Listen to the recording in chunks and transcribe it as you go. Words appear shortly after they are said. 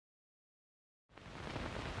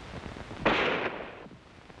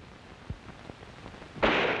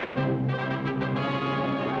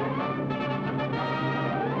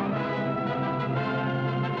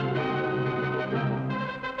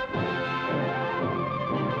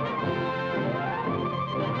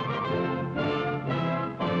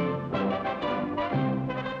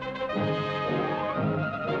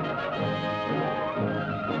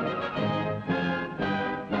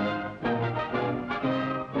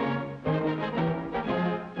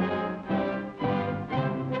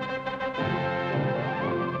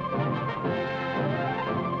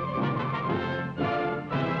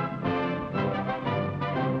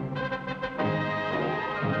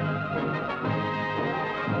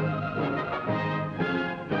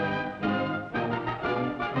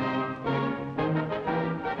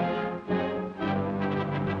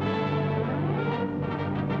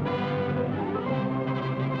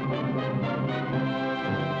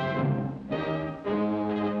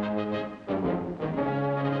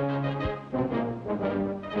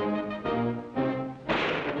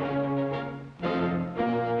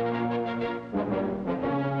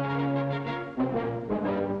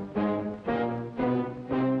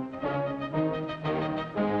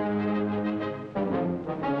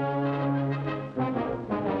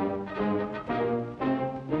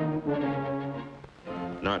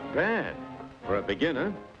Bad. For a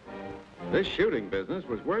beginner, this shooting business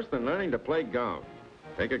was worse than learning to play golf.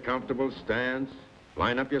 Take a comfortable stance,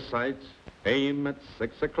 line up your sights, aim at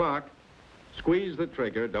 6 o'clock, squeeze the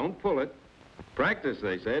trigger, don't pull it. Practice,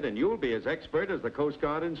 they said, and you'll be as expert as the Coast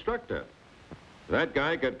Guard instructor. That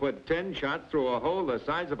guy could put 10 shots through a hole the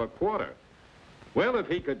size of a quarter. Well, if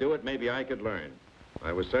he could do it, maybe I could learn.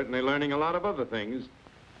 I was certainly learning a lot of other things.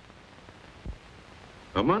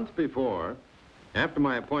 A month before, after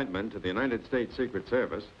my appointment to the United States Secret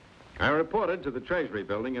Service, I reported to the Treasury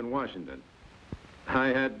building in Washington. I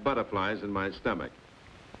had butterflies in my stomach.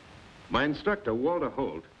 My instructor, Walter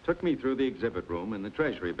Holt, took me through the exhibit room in the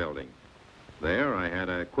Treasury building. There, I had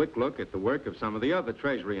a quick look at the work of some of the other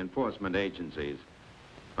Treasury enforcement agencies.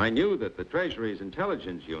 I knew that the Treasury's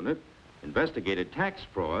intelligence unit investigated tax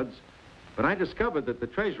frauds, but I discovered that the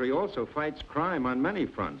Treasury also fights crime on many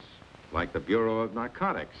fronts, like the Bureau of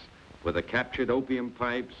Narcotics, with the captured opium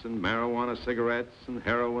pipes and marijuana cigarettes and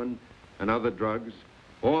heroin and other drugs,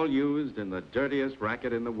 all used in the dirtiest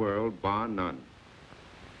racket in the world, bar none.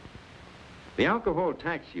 The alcohol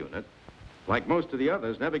tax unit, like most of the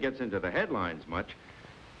others, never gets into the headlines much,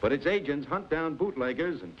 but its agents hunt down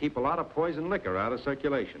bootleggers and keep a lot of poison liquor out of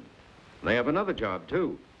circulation. They have another job,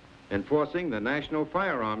 too, enforcing the National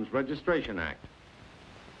Firearms Registration Act.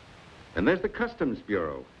 And there's the Customs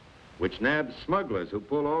Bureau, which nabs smugglers who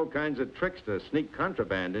pull all kinds of tricks to sneak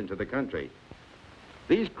contraband into the country.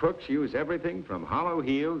 These crooks use everything from hollow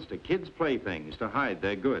heels to kids' playthings to hide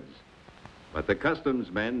their goods. But the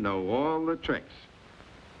customs men know all the tricks.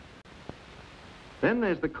 Then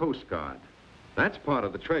there's the Coast Guard. That's part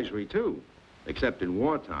of the Treasury, too, except in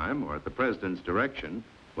wartime or at the President's direction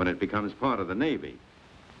when it becomes part of the Navy.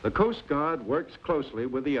 The Coast Guard works closely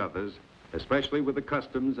with the others, especially with the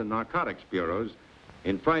Customs and Narcotics Bureaus,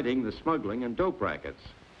 in fighting the smuggling and dope rackets.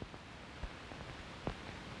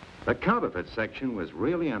 The counterfeit section was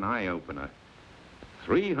really an eye-opener.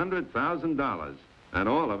 $300,000, and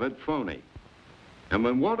all of it phony. And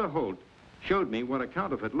when Walter Holt showed me what a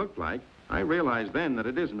counterfeit looked like, I realized then that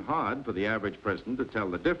it isn't hard for the average person to tell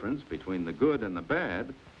the difference between the good and the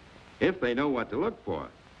bad if they know what to look for.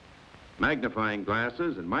 Magnifying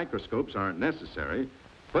glasses and microscopes aren't necessary,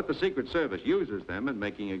 but the Secret Service uses them in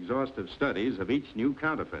making exhaustive studies of each new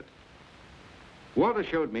counterfeit. Walter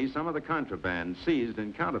showed me some of the contraband seized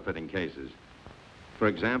in counterfeiting cases. For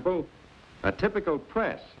example, a typical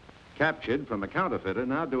press captured from a counterfeiter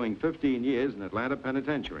now doing 15 years in Atlanta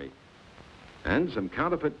Penitentiary, and some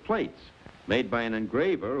counterfeit plates made by an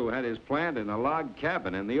engraver who had his plant in a log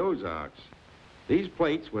cabin in the Ozarks. These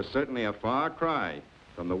plates were certainly a far cry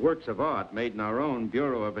from the works of art made in our own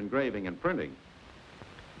Bureau of Engraving and Printing.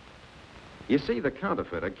 You see, the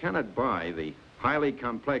counterfeiter cannot buy the highly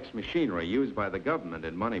complex machinery used by the government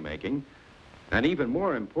in money-making, and even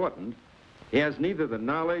more important, he has neither the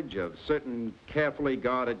knowledge of certain carefully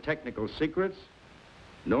guarded technical secrets,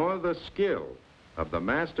 nor the skill of the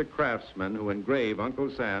master craftsmen who engrave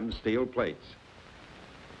Uncle Sam's steel plates.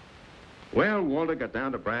 Well, Walter got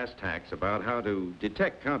down to brass tacks about how to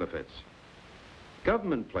detect counterfeits.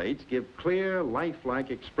 Government plates give clear,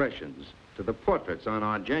 lifelike expressions to the portraits on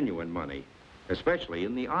our genuine money, especially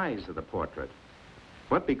in the eyes of the portrait.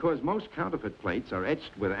 But because most counterfeit plates are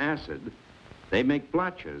etched with acid, they make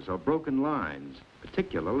blotches or broken lines,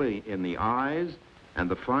 particularly in the eyes and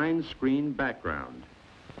the fine screen background.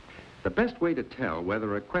 The best way to tell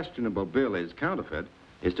whether a questionable bill is counterfeit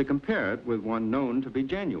is to compare it with one known to be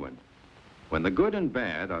genuine. When the good and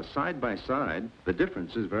bad are side by side, the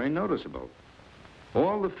difference is very noticeable.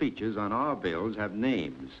 All the features on our bills have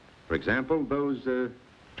names. For example, those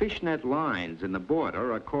fishnet lines in the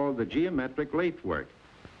border are called the geometric lathe work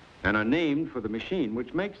and are named for the machine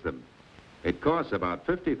which makes them. It costs about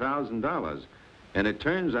 $50,000, and it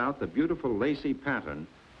turns out the beautiful lacy pattern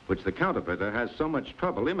which the counterfeiter has so much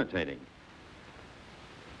trouble imitating.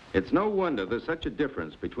 It's no wonder there's such a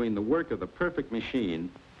difference between the work of the perfect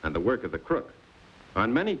machine and the work of the crook.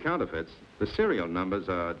 On many counterfeits, the serial numbers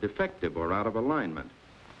are defective or out of alignment.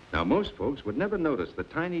 Now, most folks would never notice the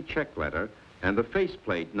tiny check letter and the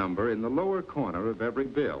faceplate number in the lower corner of every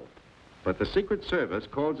bill. But the Secret Service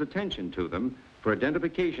calls attention to them for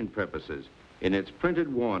identification purposes in its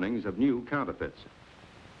printed warnings of new counterfeits.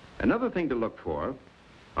 Another thing to look for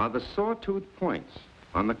are the sawtooth points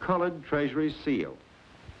on the colored Treasury seal.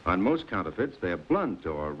 On most counterfeits, they're blunt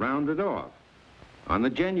or rounded off. On the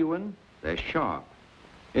genuine, they're sharp.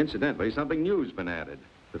 Incidentally, something new's been added.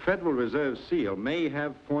 The Federal Reserve seal may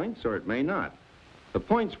have points or it may not. The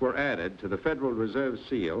points were added to the Federal Reserve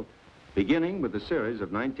seal beginning with the series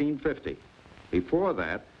of 1950. Before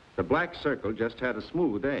that, the black circle just had a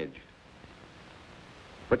smooth edge.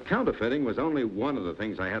 But counterfeiting was only one of the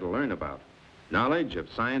things I had to learn about. Knowledge of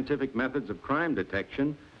scientific methods of crime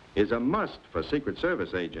detection is a must for Secret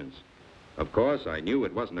Service agents. Of course, I knew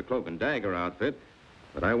it wasn't a cloak and dagger outfit,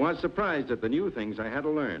 but I was surprised at the new things I had to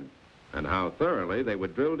learn and how thoroughly they were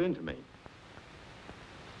drilled into me.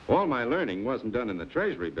 All my learning wasn't done in the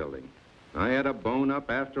Treasury building. I had a bone up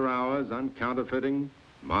after hours on counterfeiting,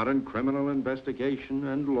 modern criminal investigation,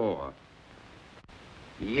 and law.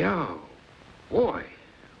 Yo, boy,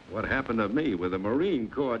 what happened to me with a Marine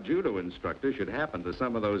Corps judo instructor should happen to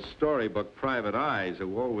some of those storybook private eyes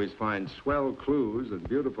who always find swell clues and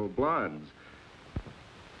beautiful blondes.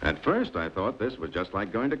 At first, I thought this was just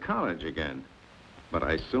like going to college again. But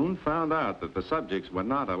I soon found out that the subjects were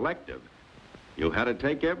not elective. You had to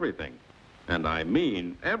take everything, and I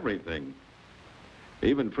mean everything,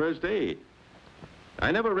 even first aid.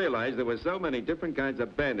 I never realized there were so many different kinds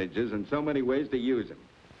of bandages and so many ways to use them.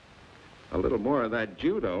 A little more of that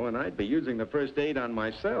judo, and I'd be using the first aid on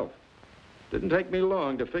myself. Didn't take me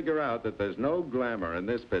long to figure out that there's no glamour in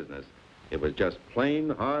this business. It was just plain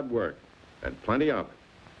hard work, and plenty of it.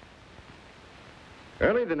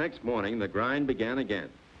 Early the next morning, the grind began again.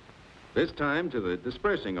 This time to the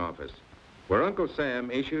dispersing office, where Uncle Sam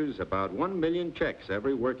issues about 1 million checks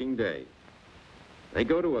every working day. They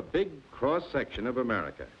go to a big cross-section of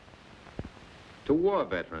America, to war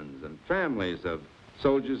veterans and families of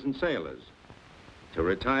soldiers and sailors, to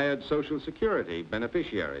retired Social Security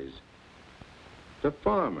beneficiaries, to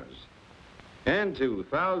farmers, and to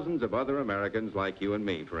thousands of other Americans like you and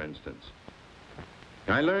me, for instance.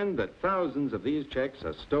 I learned that thousands of these checks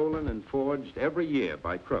are stolen and forged every year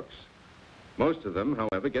by crooks. Most of them,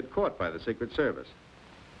 however, get caught by the Secret Service.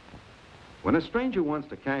 When a stranger wants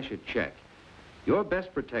to cash a check, your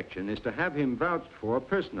best protection is to have him vouched for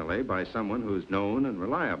personally by someone who's known and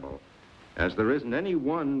reliable, as there isn't any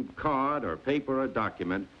one card or paper or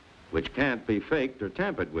document which can't be faked or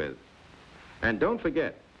tampered with. And don't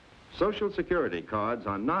forget, Social Security cards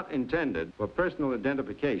are not intended for personal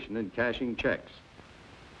identification in cashing checks.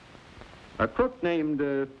 A crook named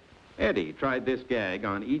Eddie tried this gag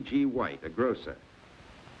on E.G. White, a grocer.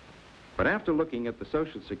 But after looking at the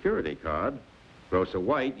Social Security card, Grocer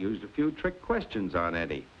White used a few trick questions on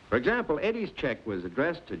Eddie. For example, Eddie's check was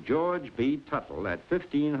addressed to George B. Tuttle at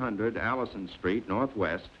 1500 Allison Street,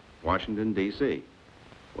 Northwest, Washington, D.C.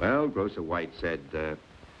 Well, Grocer White said,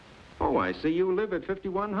 oh, I see you live at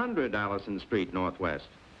 5100 Allison Street, Northwest.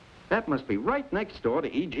 That must be right next door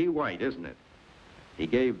to E.G. White, isn't it? He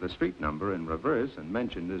gave the street number in reverse and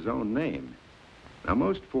mentioned his own name. Now,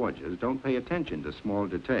 most forgers don't pay attention to small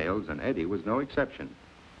details, and Eddie was no exception.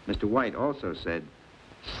 Mr. White also said,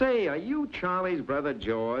 say, are you Charlie's brother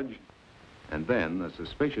George? And then the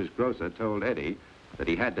suspicious grocer told Eddie that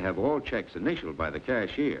he had to have all checks initialed by the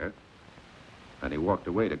cashier, and he walked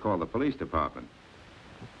away to call the police department.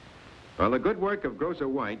 Well, the good work of Grocer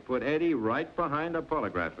White put Eddie right behind a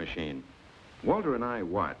polygraph machine. Walter and I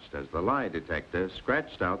watched as the lie detector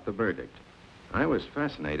scratched out the verdict. I was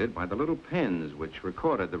fascinated by the little pens which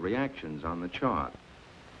recorded the reactions on the chart.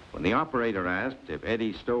 When the operator asked if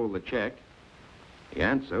Eddie stole the check, the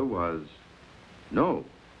answer was no.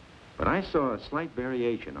 But I saw a slight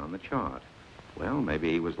variation on the chart. Well,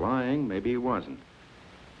 maybe he was lying, maybe he wasn't.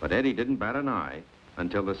 But Eddie didn't bat an eye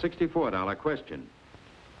until the $64 question.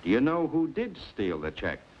 Do you know who did steal the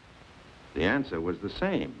check? The answer was the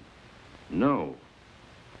same. No.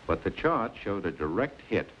 But the chart showed a direct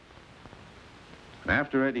hit.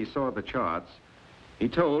 After Eddie saw the charts, he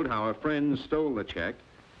told how a friend stole the check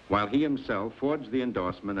while he himself forged the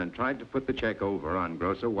endorsement and tried to put the check over on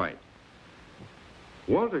Grocer White.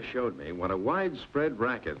 Walter showed me what a widespread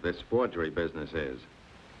racket this forgery business is.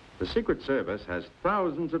 The Secret Service has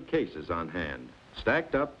thousands of cases on hand,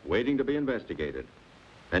 stacked up, waiting to be investigated.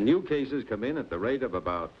 And new cases come in at the rate of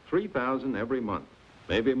about 3,000 every month,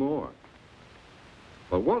 maybe more.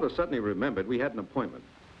 Well, Walter suddenly remembered we had an appointment.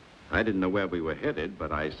 I didn't know where we were headed,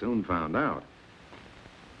 but I soon found out.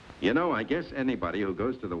 You know, I guess anybody who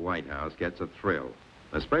goes to the White House gets a thrill,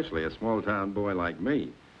 especially a small-town boy like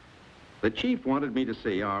me. The chief wanted me to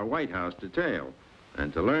see our White House detail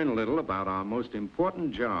and to learn a little about our most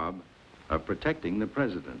important job of protecting the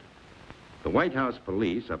president. The White House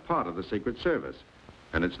police are part of the Secret Service,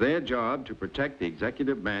 and it's their job to protect the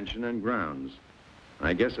executive mansion and grounds.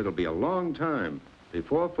 I guess it'll be a long time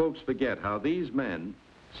before folks forget how these men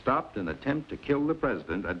stopped an attempt to kill the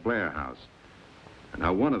president at Blair House, and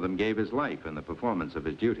how one of them gave his life in the performance of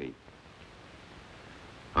his duty.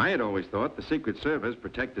 I had always thought the Secret Service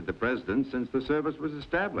protected the president since the service was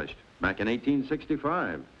established back in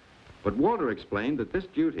 1865. But Walter explained that this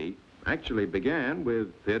duty actually began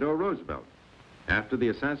with Theodore Roosevelt. after the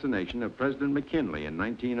assassination of President McKinley in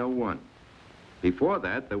 1901. Before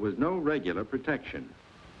that, there was no regular protection.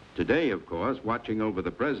 Today, of course, watching over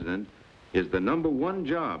the president is the #1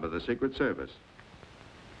 job of the Secret Service.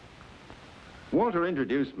 Walter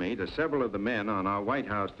introduced me to several of the men on our White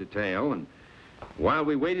House detail, and while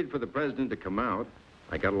we waited for the president to come out,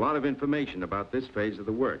 I got a lot of information about this phase of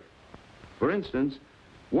the work. For instance,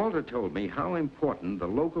 Walter told me how important the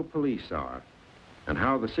local police are and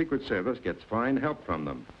how the Secret Service gets fine help from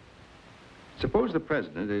them. Suppose the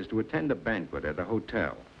president is to attend a banquet at a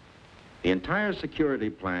hotel. The entire security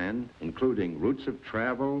plan, including routes of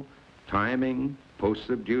travel, timing, posts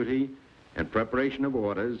of duty, and preparation of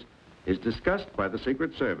orders, is discussed by the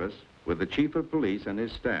Secret Service with the chief of police and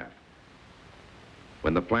his staff.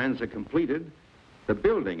 When the plans are completed, the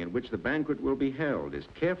building in which the banquet will be held is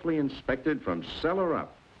carefully inspected from cellar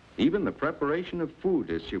up. Even the preparation of food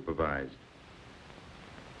is supervised.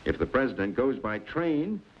 If the president goes by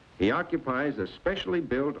train, he occupies a specially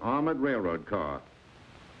built armored railroad car.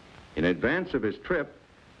 In advance of his trip,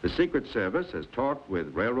 the Secret Service has talked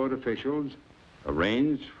with railroad officials,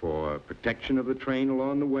 arranged for protection of the train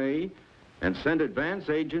along the way, and sent advance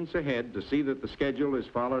agents ahead to see that the schedule is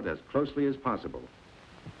followed as closely as possible.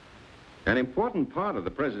 An important part of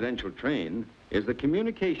the presidential train is the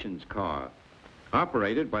communications car,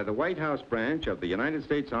 operated by the White House branch of the United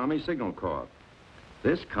States Army Signal Corps.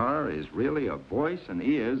 This car is really a voice and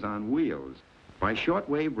ears on wheels. By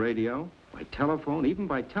shortwave radio, by telephone, even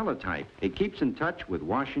by teletype, it keeps in touch with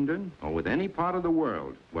Washington or with any part of the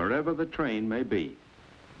world, wherever the train may be.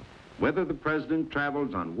 Whether the president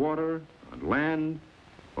travels on water, on land,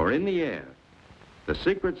 or in the air, the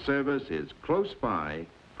Secret Service is close by,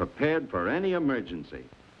 prepared for any emergency.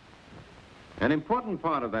 An important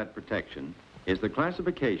part of that protection is the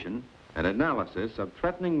classification and analysis of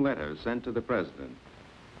threatening letters sent to the president.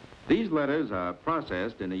 These letters are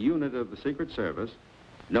processed in a unit of the Secret Service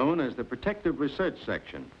known as the Protective Research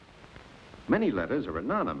Section. Many letters are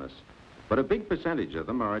anonymous, but a big percentage of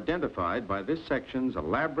them are identified by this section's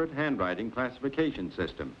elaborate handwriting classification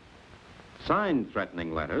system. Signed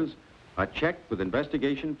threatening letters are checked with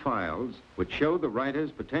investigation files which show the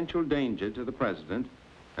writer's potential danger to the president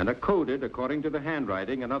and are coded according to the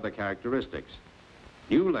handwriting and other characteristics.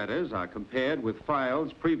 New letters are compared with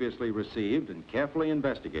files previously received and carefully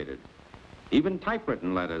investigated. Even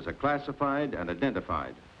typewritten letters are classified and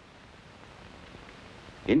identified.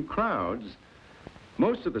 In crowds,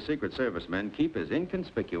 most of the Secret Service men keep as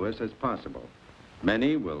inconspicuous as possible.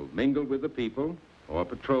 Many will mingle with the people or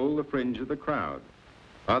patrol the fringe of the crowd.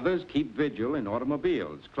 Others keep vigil in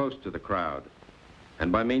automobiles close to the crowd.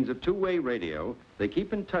 And by means of two-way radio, they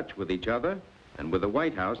keep in touch with each other and with the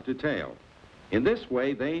White House detail. In this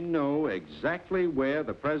way, they know exactly where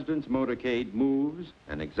the president's motorcade moves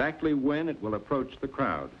and exactly when it will approach the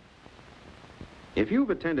crowd. If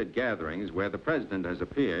you've attended gatherings where the president has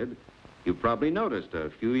appeared, you've probably noticed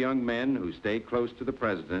a few young men who stay close to the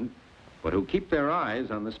president, but who keep their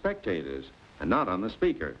eyes on the spectators and not on the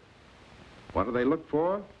speaker. What do they look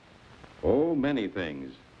for? Oh, many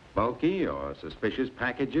things. Bulky or suspicious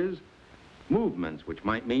packages, movements which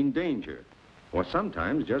might mean danger, or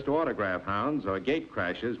sometimes just autograph hounds or gate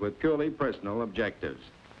crashers with purely personal objectives.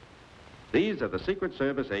 These are the Secret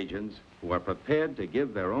Service agents who are prepared to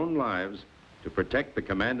give their own lives to protect the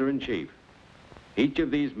Commander-in-Chief. Each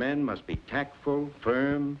of these men must be tactful,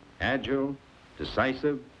 firm, agile,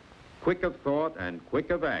 decisive, quick of thought, and quick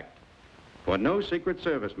of act. For no Secret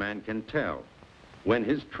Service man can tell when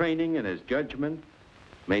his training and his judgment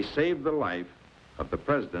may save the life of the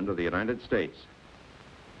President of the United States.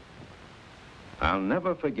 I'll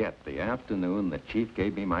never forget the afternoon the chief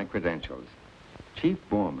gave me my credentials. Chief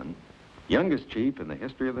Borman, youngest chief in the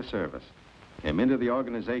history of the service, came into the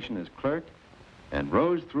organization as clerk and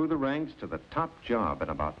rose through the ranks to the top job in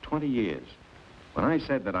about 20 years. When I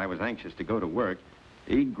said that I was anxious to go to work,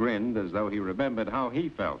 he grinned as though he remembered how he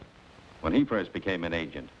felt when he first became an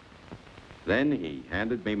agent. Then he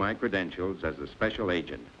handed me my credentials as a special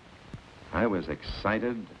agent. I was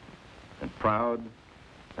excited and proud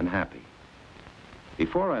and happy.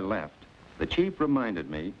 Before I left, the chief reminded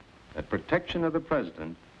me that protection of the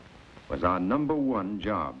president was our #1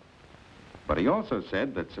 job. But he also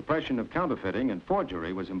said that suppression of counterfeiting and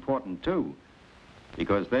forgery was important too,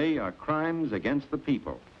 because they are crimes against the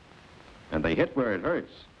people, and they hit where it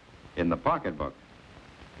hurts, in the pocketbook.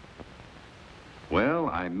 Well,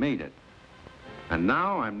 I made it, and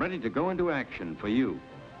now I'm ready to go into action for you.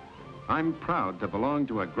 I'm proud to belong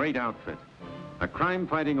to a great outfit, a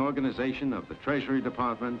crime-fighting organization of the Treasury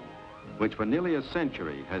Department, which for nearly a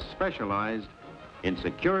century has specialized in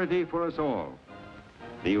security for us all.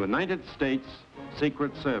 The United States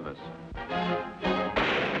Secret Service.